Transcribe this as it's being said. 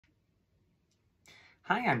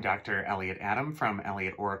Hi, I'm Dr. Elliot Adam from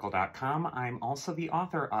ElliotOracle.com. I'm also the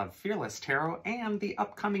author of Fearless Tarot and the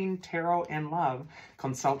upcoming Tarot and Love,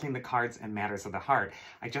 Consulting the Cards and Matters of the Heart.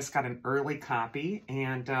 I just got an early copy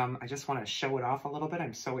and I just want to show it off a little bit.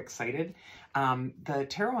 I'm so excited. The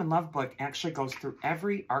Tarot and Love book actually goes through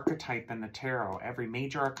every archetype in the tarot, every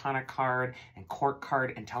major arcana card and court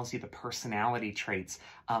card, and tells you the personality traits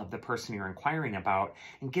of the person you're inquiring about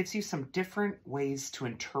and gives you some different ways to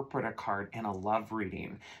interpret a card in a love reading.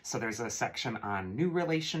 So there's a section on new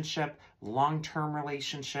relationship, long-term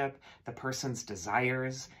relationship, the person's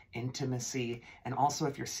desires, intimacy, and also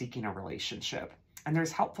if you're seeking a relationship. And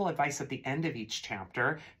there's helpful advice at the end of each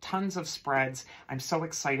chapter, tons of spreads. I'm so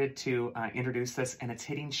excited to introduce this, and it's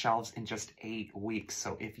hitting shelves in just 8 weeks.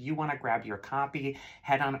 So if you want to grab your copy,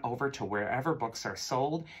 head on over to wherever books are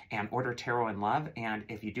sold and order Tarot and Love. And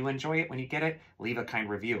if you do enjoy it when you get it, leave a kind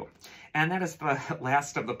review. And that is the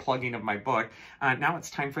last of the plugging of my book. Now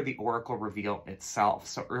it's time for the Oracle reveal itself.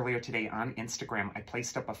 So earlier today on Instagram, I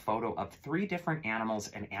placed up a photo of 3 different animals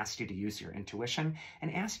and asked you to use your intuition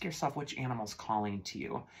and ask yourself which animal's calling to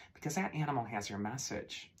you, because that animal has your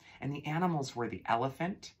message. And the animals were the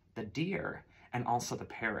elephant, the deer, and also the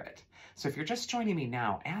parrot. So if you're just joining me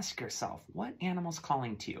now, ask yourself, what animal's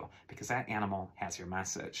calling to you? Because that animal has your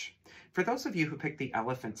message. For those of you who picked the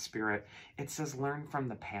elephant spirit, it says learn from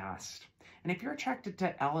the past. And if you're attracted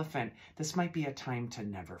to elephant, this might be a time to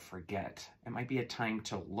never forget. It might be a time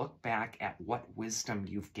to look back at what wisdom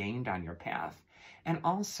you've gained on your path. And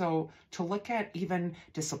also to look at even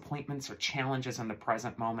disappointments or challenges in the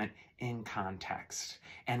present moment in context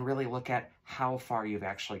and really look at how far you've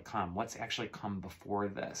actually come, what's actually come before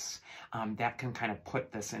this. That can kind of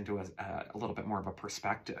put this into a little bit more of a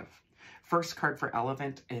perspective. First card for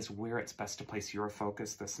elephant is where it's best to place your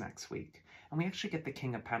focus this next week. And we actually get the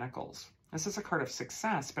King of Pentacles. This is a card of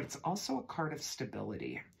success, but it's also a card of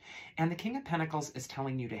stability. And the King of Pentacles is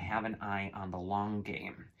telling you to have an eye on the long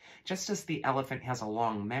game. Just as the elephant has a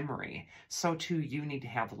long memory, so too you need to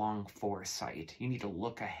have long foresight. You need to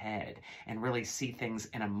look ahead and really see things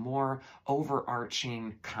in a more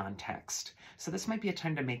overarching context. So this might be a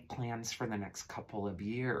time to make plans for the next couple of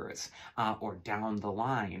years or down the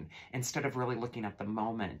line, instead of really looking at the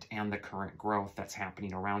moment and the current growth that's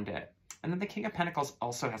happening around it. And then the King of Pentacles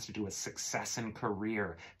also has to do with success in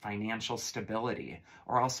career, financial stability,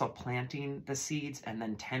 or also planting the seeds and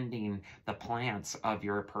then tending the plants of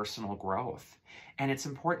your personal growth. And it's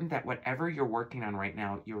important that whatever you're working on right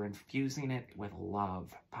now, you're infusing it with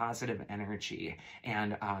love, positive energy,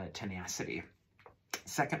 and tenacity.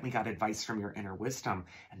 Second, we got advice from your inner wisdom.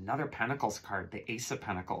 Another Pentacles card, the Ace of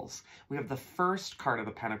Pentacles. We have the first card of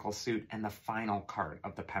the Pentacle suit and the final card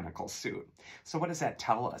of the Pentacle suit. So what does that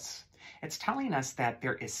tell us? It's telling us that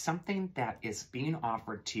there is something that is being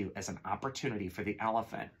offered to you as an opportunity for the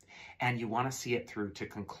elephant, and you want to see it through to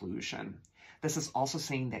conclusion. This is also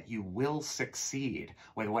saying that you will succeed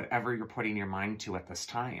with whatever you're putting your mind to at this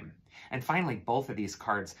time. And finally, both of these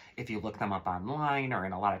cards, if you look them up online or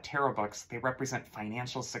in a lot of tarot books, they represent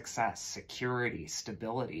financial success, security,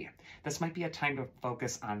 stability. This might be a time to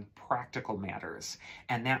focus on practical matters,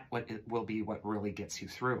 and that will be what really gets you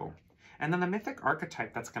through. And then the mythic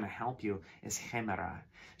archetype that's going to help you is Chimera.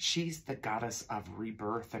 She's the goddess of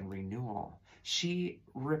rebirth and renewal. She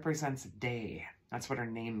represents day. That's what her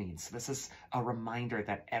name means. This is a reminder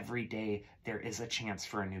that every day there is a chance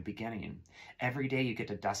for a new beginning. Every day you get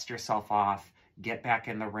to dust yourself off, get back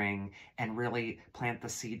in the ring, and really plant the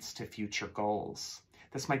seeds to future goals.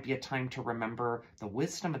 This might be a time to remember the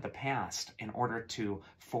wisdom of the past in order to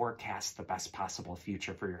forecast the best possible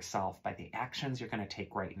future for yourself by the actions you're going to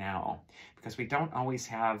take right now. Because we don't always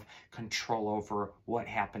have control over what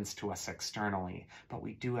happens to us externally, but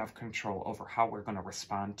we do have control over how we're going to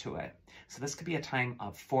respond to it. So this could be a time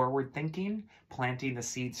of forward thinking, planting the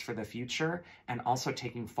seeds for the future, and also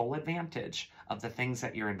taking full advantage of the things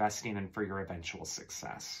that you're investing in for your eventual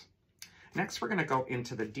success. Next, we're going to go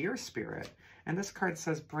into the deer spirit. And this card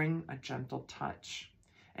says, bring a gentle touch.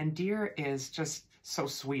 And deer is just so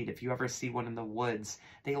sweet. If you ever see one in the woods,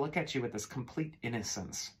 they look at you with this complete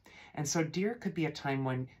innocence. And so deer could be a time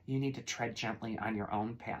when you need to tread gently on your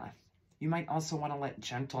own path. You might also want to let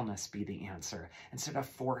gentleness be the answer instead of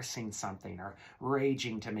forcing something or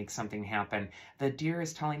raging to make something happen. The deer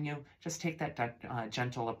is telling you, just take that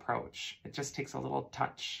gentle approach. It just takes a little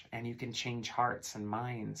touch and you can change hearts and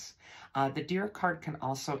minds. The deer card can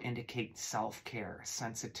also indicate self-care,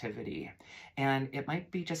 sensitivity, and it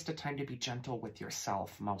might be just a time to be gentle with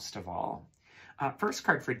yourself most of all. First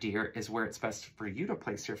card for deer is where it's best for you to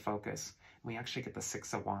place your focus. We actually get the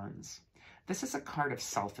Six of Wands. This is a card of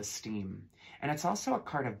self-esteem, and it's also a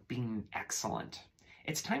card of being excellent.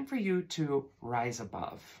 It's time for you to rise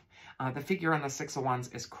above. The figure on the Six of Wands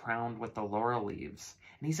is crowned with the laurel leaves,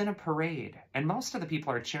 and he's in a parade, and most of the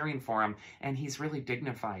people are cheering for him, and he's really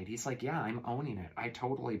dignified. He's like, yeah, I'm owning it. I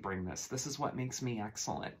totally bring this. This is what makes me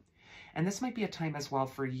excellent. And this might be a time as well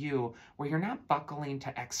for you where you're not buckling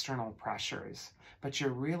to external pressures, but you're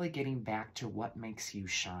really getting back to what makes you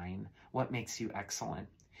shine, what makes you excellent.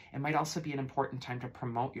 It might also be an important time to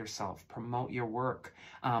promote yourself, promote your work,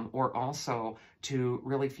 or also to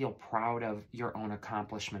really feel proud of your own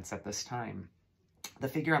accomplishments at this time. The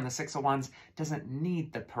figure on the Six of Wands doesn't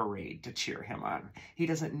need the parade to cheer him on. He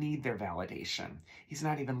doesn't need their validation. He's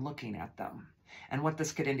not even looking at them. And what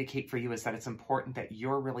this could indicate for you is that it's important that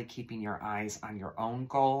you're really keeping your eyes on your own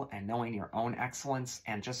goal and knowing your own excellence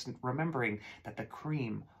and just remembering that the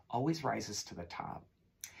cream always rises to the top.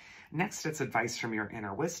 Next, it's advice from your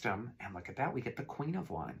inner wisdom. And look at that, we get the Queen of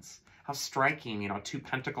Wands. How striking, 2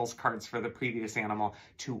 Pentacles cards for the previous animal,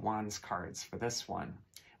 2 Wands cards for this one.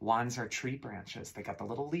 Wands are tree branches. They got the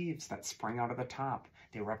little leaves that spring out of the top.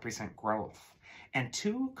 They represent growth. And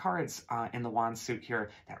 2 cards in the wand suit here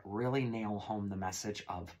that really nail home the message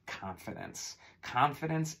of confidence.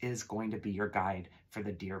 Confidence is going to be your guide for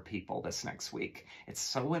the dear people this next week. It's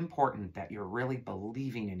so important that you're really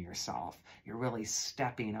believing in yourself. You're really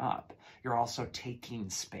stepping up. You're also taking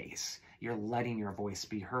space. You're letting your voice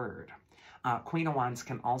be heard. Queen of Wands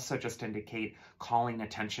can also just indicate calling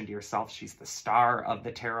attention to yourself. She's the star of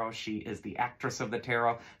the tarot. She is the actress of the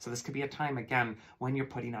tarot. So this could be a time, again, when you're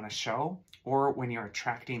putting on a show or when you're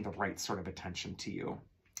attracting the right sort of attention to you.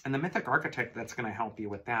 And the mythic archetype that's going to help you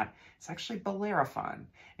with that is actually Bellerophon. And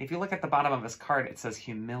if you look at the bottom of this card, it says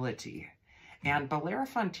humility. And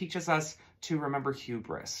Bellerophon teaches us to remember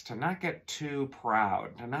hubris, to not get too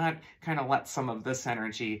proud, to not kind of let some of this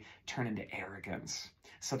energy turn into arrogance.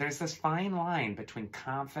 So there's this fine line between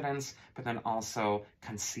confidence, but then also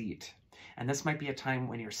conceit. And this might be a time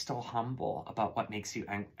when you're still humble about what makes you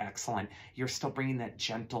excellent. You're still bringing that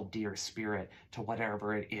gentle, dear spirit to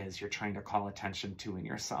whatever it is you're trying to call attention to in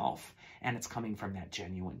yourself. And it's coming from that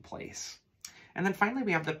genuine place. And then finally,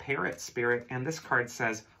 we have the Parrot spirit. And this card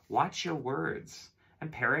says, watch your words.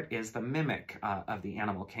 And Parrot is the mimic of the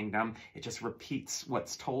animal kingdom. It just repeats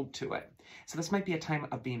what's told to it. So this might be a time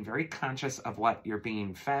of being very conscious of what you're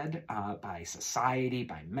being fed by society,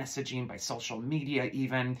 by messaging, by social media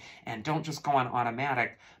even. And don't just go on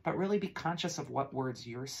automatic, but really be conscious of what words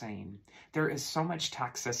you're saying. There is so much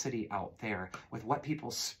toxicity out there with what people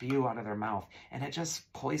spew out of their mouth, and it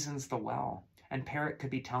just poisons the well. And Parrot could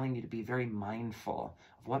be telling you to be very mindful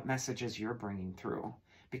of what messages you're bringing through,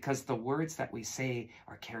 because the words that we say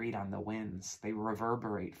are carried on the winds. They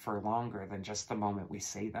reverberate for longer than just the moment we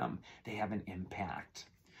say them. They have an impact.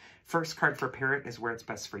 First card for Parrot is where it's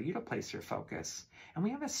best for you to place your focus. And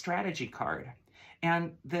we have a strategy card.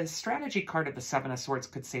 And the strategy card of the Seven of Swords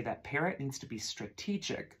could say that Parrot needs to be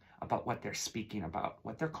strategic about what they're speaking about,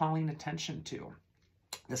 what they're calling attention to.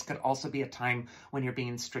 This could also be a time when you're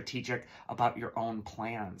being strategic about your own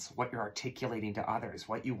plans, what you're articulating to others,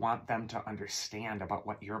 what you want them to understand about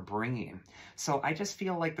what you're bringing. So I just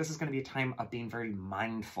feel like this is going to be a time of being very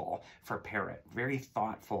mindful for Parrot, very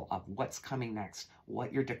thoughtful of what's coming next,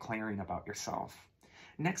 what you're declaring about yourself.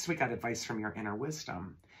 Next, we got advice from your inner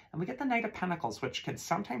wisdom. And we get the Knight of Pentacles, which can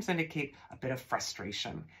sometimes indicate a bit of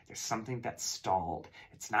frustration. There's something that's stalled.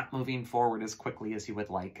 It's not moving forward as quickly as you would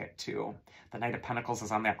like it to. The Knight of Pentacles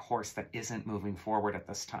is on that horse that isn't moving forward at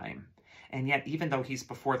this time. And yet, even though he's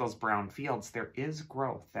before those brown fields, there is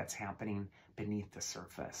growth that's happening beneath the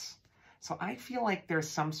surface. So I feel like there's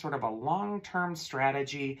some sort of a long-term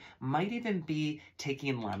strategy, might even be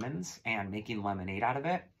taking lemons and making lemonade out of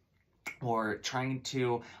it, or trying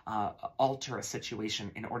to alter a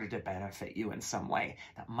situation in order to benefit you in some way.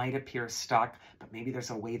 That might appear stuck, but maybe there's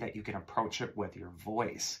a way that you can approach it with your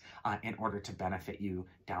voice in order to benefit you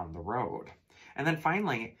down the road. And then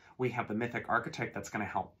finally, we have the mythic archetype that's going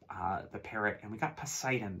to help the Parrot, and we got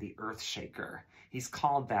Poseidon, the earth shaker. He's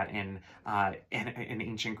called that in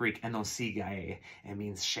ancient Greek, enosigae. It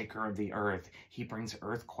means shaker of the earth. He brings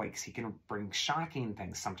earthquakes. He can bring shocking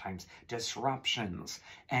things sometimes, disruptions.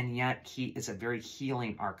 And yet he is a very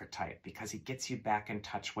healing archetype because he gets you back in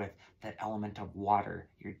touch with that element of water,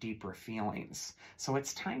 your deeper feelings. So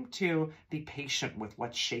it's time to be patient with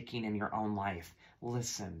what's shaking in your own life.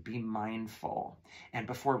 Listen, be mindful, and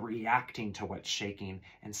before reacting to what's shaking,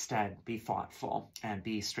 instead be thoughtful and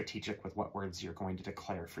be strategic with what words you're going to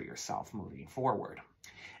declare for yourself moving forward.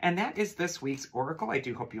 And that is this week's Oracle. I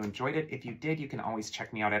do hope you enjoyed it. If you did, you can always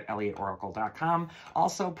check me out at elliotoracle.com.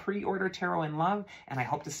 Also, pre-order Tarot in Love, and I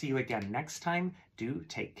hope to see you again next time. Do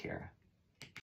take care.